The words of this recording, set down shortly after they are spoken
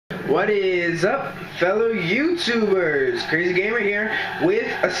What is up, fellow YouTubers? Crazy Gamer here with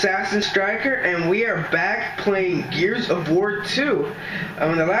Assassin Striker, and we are back playing Gears of War 2.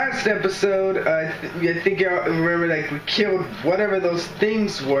 In the last episode, I think you all remember, like, we killed whatever those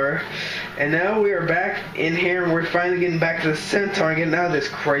things were, and now we are back in here, and we're finally getting back to the Centaur and getting out of this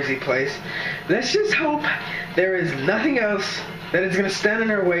crazy place. Let's just hope there is nothing else that is going to stand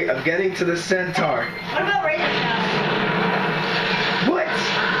in our way of getting to the Centaur. What about Razor's house? What?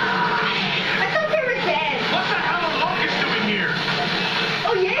 I thought they were dead. What the hell are Locust doing here?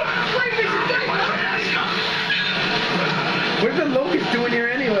 Oh yeah? Where's What's the locust doing here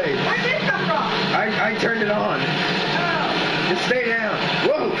anyway? Where did this come from? I turned it on. Oh. Just stay down.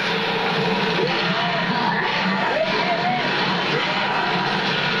 Whoa!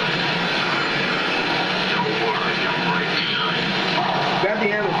 Grab the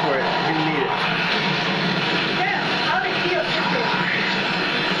ammo for it if you need it. Damn, how did it feel?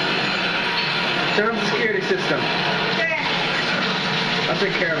 Turn off the security system. Okay. I'll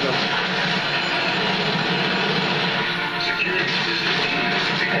take care of them.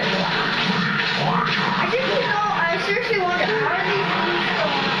 I seriously wonder how are these things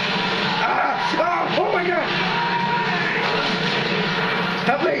going? Ah! Oh my god!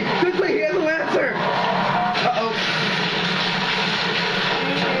 Help me! Quickly, he has a lancer! Uh-oh.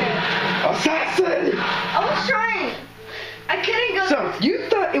 Assassin! I was trying. I couldn't go. So, you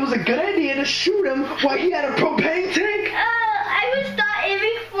thought it was a good idea to shoot him while he had a propane tank? I was not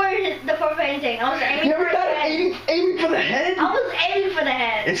aiming for the propane tank. I was aiming You for ever his thought of head. aiming for the head? I was aiming for the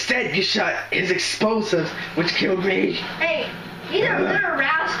head. Instead, you shot his explosives, which killed me. Hey, he's a little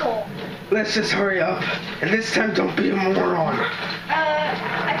rascal. Let's just hurry up. And this time, don't be a moron.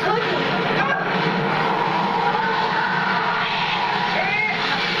 I told you.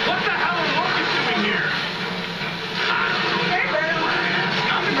 What the hell are Locust doing here?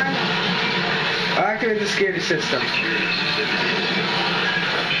 I'll activate the security system.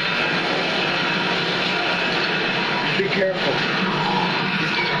 Be careful.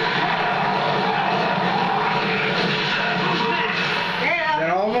 Is that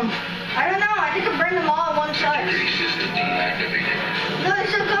all of them? I don't know. I think I burned them all at one shot. No, they're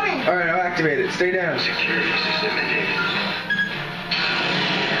still coming. Alright, I'll activate it. Stay down.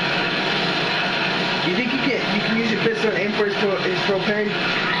 You think you can use your pistol and aim for his propane?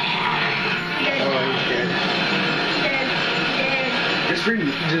 Dead. Oh, he's dead. Dead.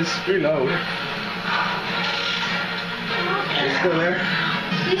 Just reload. He's still there?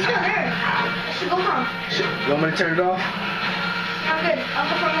 He's still there. I should go for him. You want me to turn it off? I'm good. I'll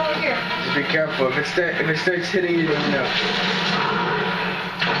go for him over here. Just be careful. If it starts hitting you, let me know.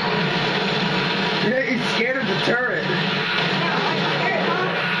 Yeah, he's scared of the turret. Yeah, I'm scared.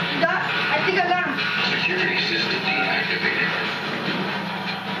 I think I got him. Security system deactivated.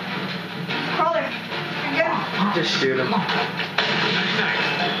 Crawler. You're good. Just shoot him.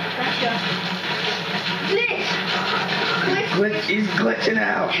 Gotcha. Glitch. He's glitching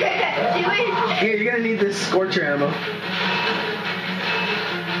out. Do it. Here, you're gonna need this scorcher ammo.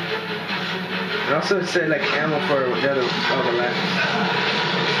 And also it said like ammo for the other left.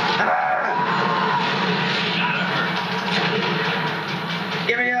 Ah!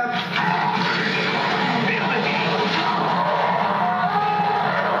 Give me up.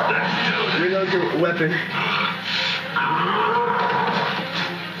 Reload your weapon.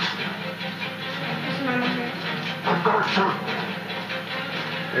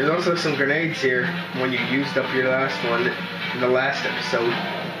 There's also some grenades here when you used up your last one in the last episode.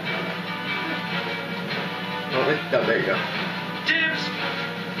 Oh, there you go. Dibs!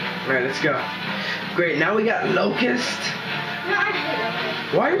 Alright, let's go. Great, now we got Locust. No, I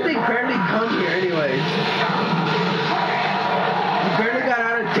hate Why did they barely come here anyways? You barely got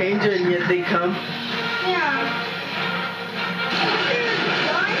out of danger and yet they come? Yeah.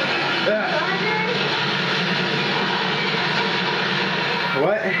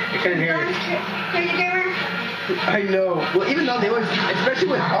 What? I couldn't hear you. Crazy Gamer? I know. Well, even though they always, especially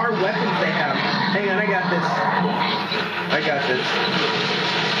with our weapons they have. Hang on, I got this. I got this.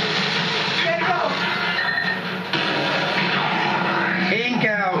 There you go. Ink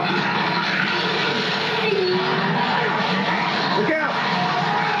out. Look out.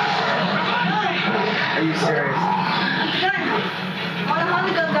 Are you serious? Done. All the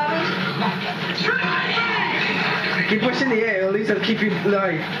Honda gun dummies. Keep pushing the air, at least it'll keep you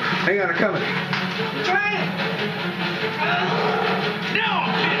alive. Hang on, I'm coming. Try. No!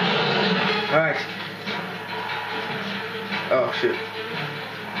 Alright. Oh, shit.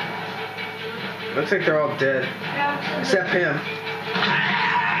 Looks like they're all dead. Yeah, Except him.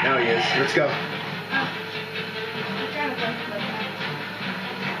 Now he is. Let's go.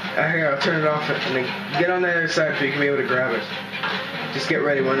 Here, I'll turn it off and then get on the other side so you can be able to grab it. Just get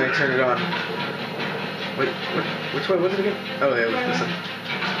ready when I turn it on. Wait, which way was it again? Oh, yeah, it was this one.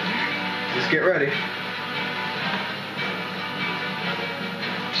 Just get ready.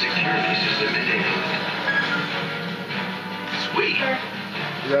 Security system enabled. Sweet.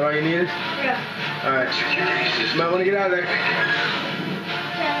 Is that all you needed? Yeah. Alright. Security You system. might want to get out of there.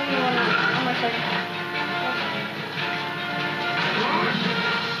 Yeah, on my second.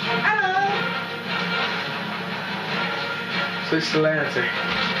 Hello. Switch to Lancer.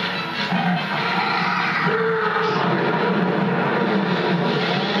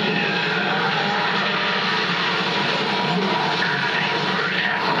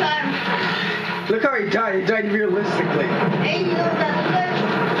 Look how he died. He died realistically. Hey, you know what that looks like?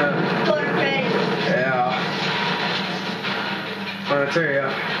 Total face. Yeah. Well, I tell you,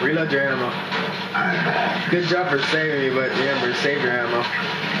 reload your ammo. Good job for saving me, but remember, save your ammo.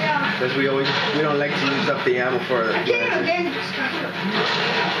 Yeah. Because we don't like to use up the ammo for the I can't even get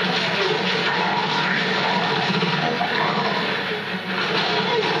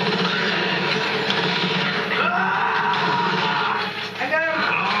I got him.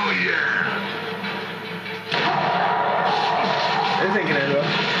 Oh, yeah. This ain't gonna end well.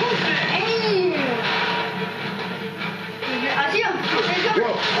 Hey. I see him. He's coming.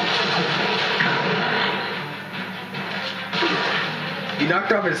 Whoa! You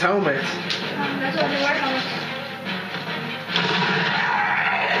knocked off his helmet. That's what they work on.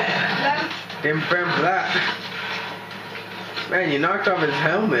 Got him. Didn't prepare for that. Man, you knocked off his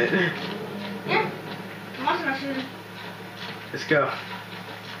helmet. Yeah. Must not shoot him. Let's go.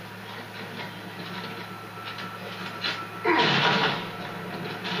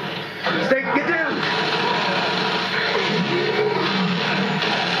 Stay, get down!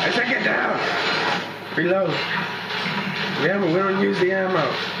 I said get down! Reload. Yeah, but we don't use the ammo.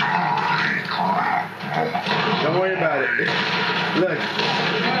 Don't worry about it. Look.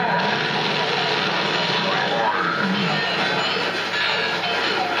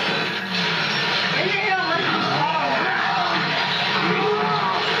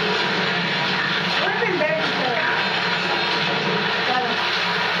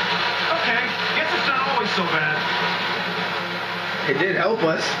 Okay. Guess it's not always so bad. It did help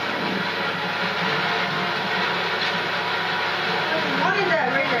us.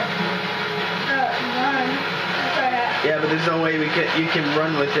 Yeah, but there's no way you can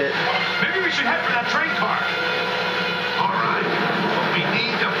run with it. Maybe we should head for that train car. All right. But we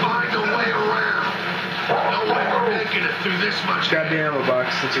need to find a way around. No way we're making it through this much. Grab the ammo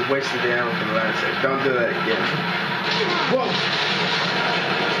box since you wasted the ammo from the last save. Don't do that again. Whoa!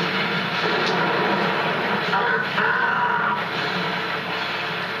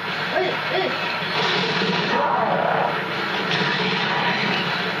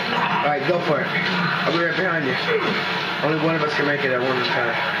 Alright, go for it. I'll be right behind you. Only one of us can make it at one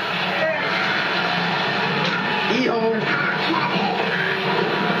time. E-hole!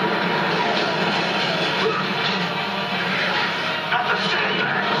 At the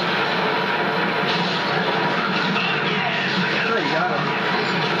sandbags. Oh, you got him.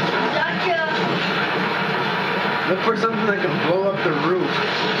 Look for something that can blow up the roof.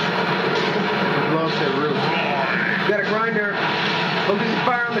 Blow up the roof. You got a grinder. Focus your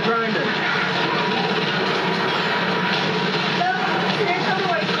fire on the grinder.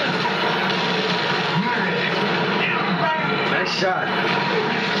 Nice shot.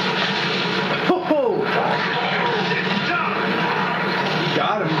 Oh! You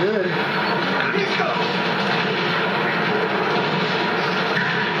got him good. Let's go.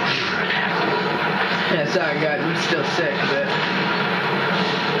 Yeah, sorry, guys. I'm still sick, but.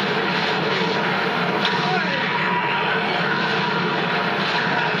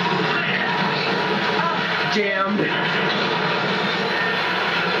 Jammed.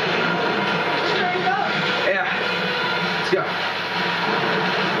 Yeah. Let's go.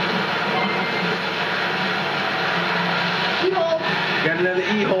 E-hole. Got another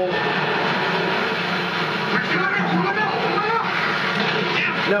E-hole.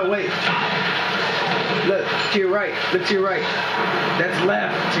 No, wait. Look, to your right. Look to your right. That's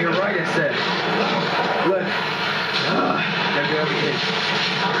left. To your right, I said. Look. Gotta do everything.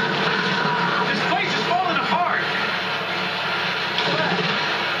 This place is falling apart.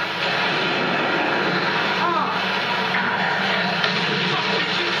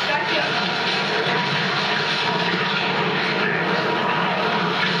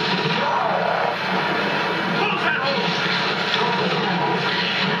 Close that hole.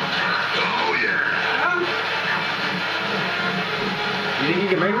 Oh, yeah. You think you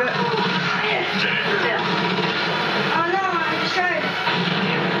can make that? Oh no, I just tried.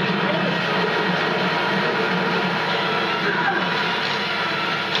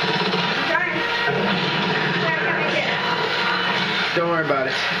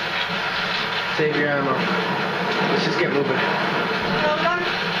 ammo. Let's just get moving.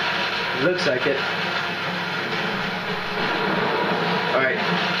 Looks like it. Alright.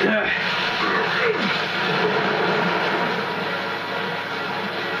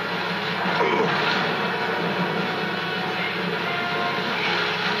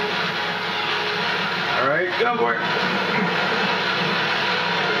 Alright, go for it.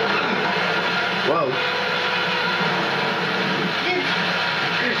 Whoa.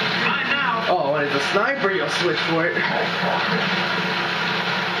 Mine now. Oh, when it's a sniper, you'll switch for it.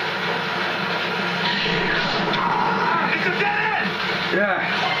 It's a dead end. Yeah.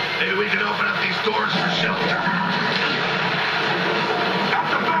 Maybe we can open up these doors for shelter. Got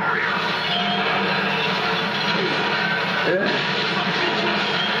the barrier. Yeah.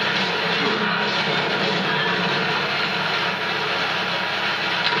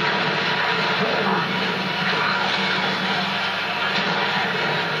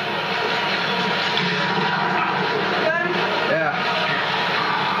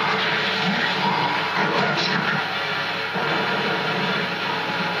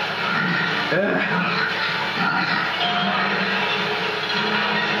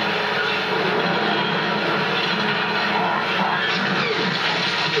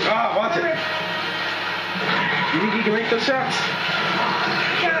 Ah, watch it. You think you can make those shots?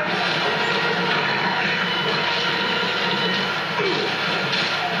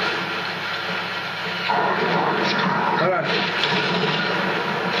 Hold on.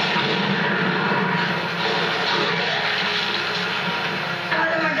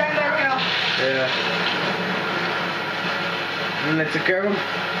 Yeah. And they took care of him?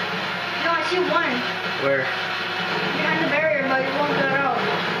 No, I see one Where? behind the barrier, but he won't get out.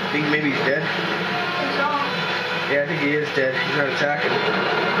 Think maybe he's dead? So, Yeah, I think he is dead. He's not attacking.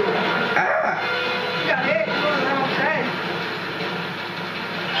 Ah! he got hit. He was outside.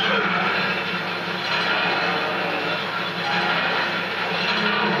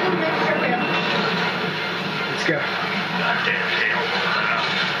 Let's go. Goddamn hell.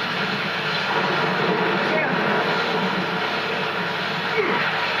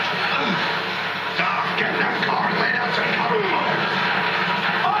 Get that car laid out to cover fire.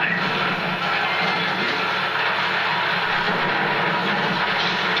 On it.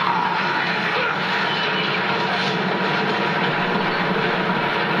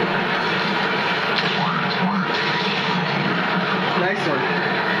 Nice one.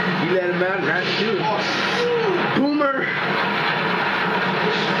 You let him out and I shoot. Boomer!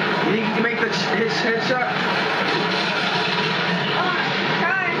 You think you can make his headshot?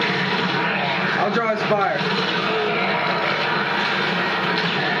 I'll draw his fire.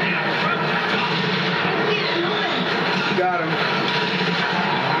 Got him.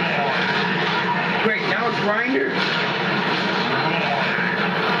 Great, now it's grinder.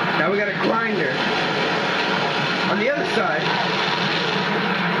 Now we got a grinder. On the other side.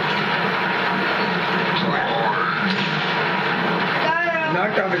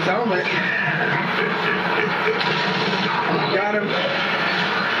 Knocked off his helmet. Got him.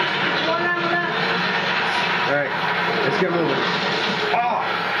 Alright, let's get moving. Oh!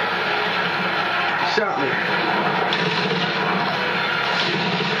 Shot me.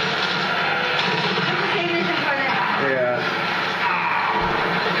 Yeah.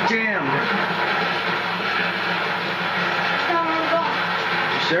 Jammed.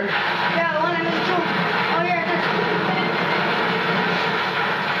 You sure? Yeah, the one I'm in too. Oh, yeah,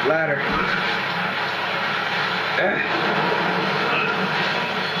 Ladder.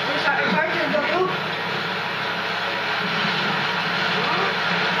 Sergeant, go through.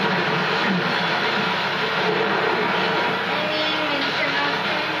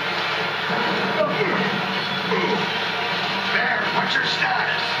 Bear, what's your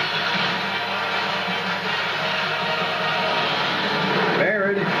status?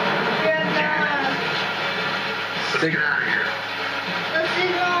 Buried. Let's Stick. get out of here.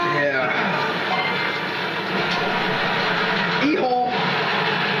 Yeah. E-hole.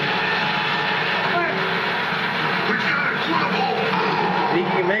 We've got it through the hole. Think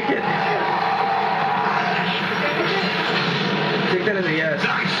you can make it? Take that as a yes.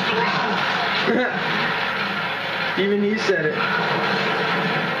 Nice throw. Even you said it.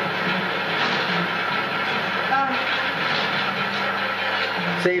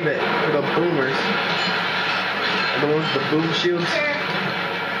 Save it for the boomers. The ones with the boom shields.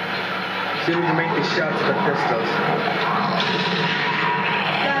 See if we can make these shots with the pistols.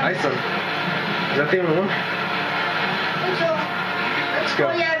 Nice one. Is that the only one? Let's go.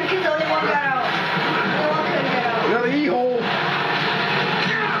 Oh, yeah, because the only one got out. The only one couldn't get out. Another E-hole.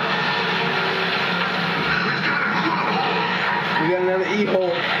 We got another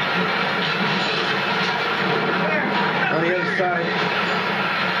E-hole.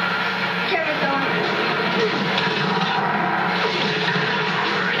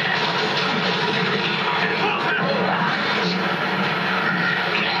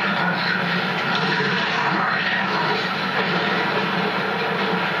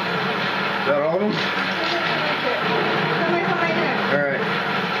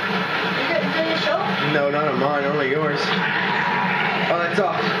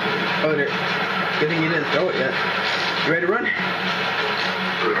 off. Oh, there. Good thing you didn't throw it yet. You ready to run?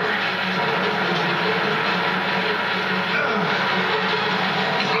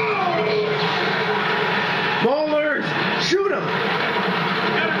 Maulers! Shoot them!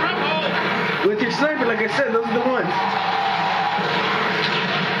 With your sniper, like I said, those are the ones.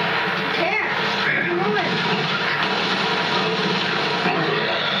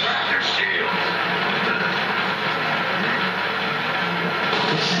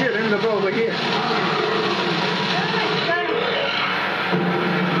 Shit, in the boat over here.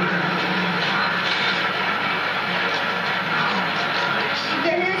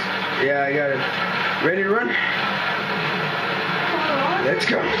 Yeah, I got it. Ready to run? Let's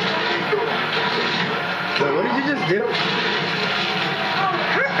go. Wait, what did you just do?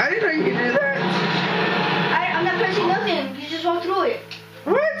 I didn't know you could do that. I'm not pressing nothing. You just walk through it.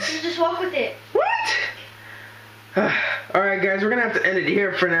 What? You just walk with it. What? Alright guys, we're gonna have to end it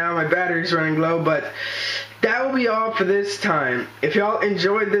here for now. My battery's running low, but that will be all for this time. If y'all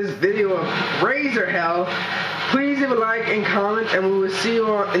enjoyed this video of Razor Hell, please leave a like and comment, and we will see you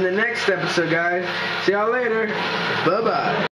all in the next episode, guys. See y'all later. Bye-bye.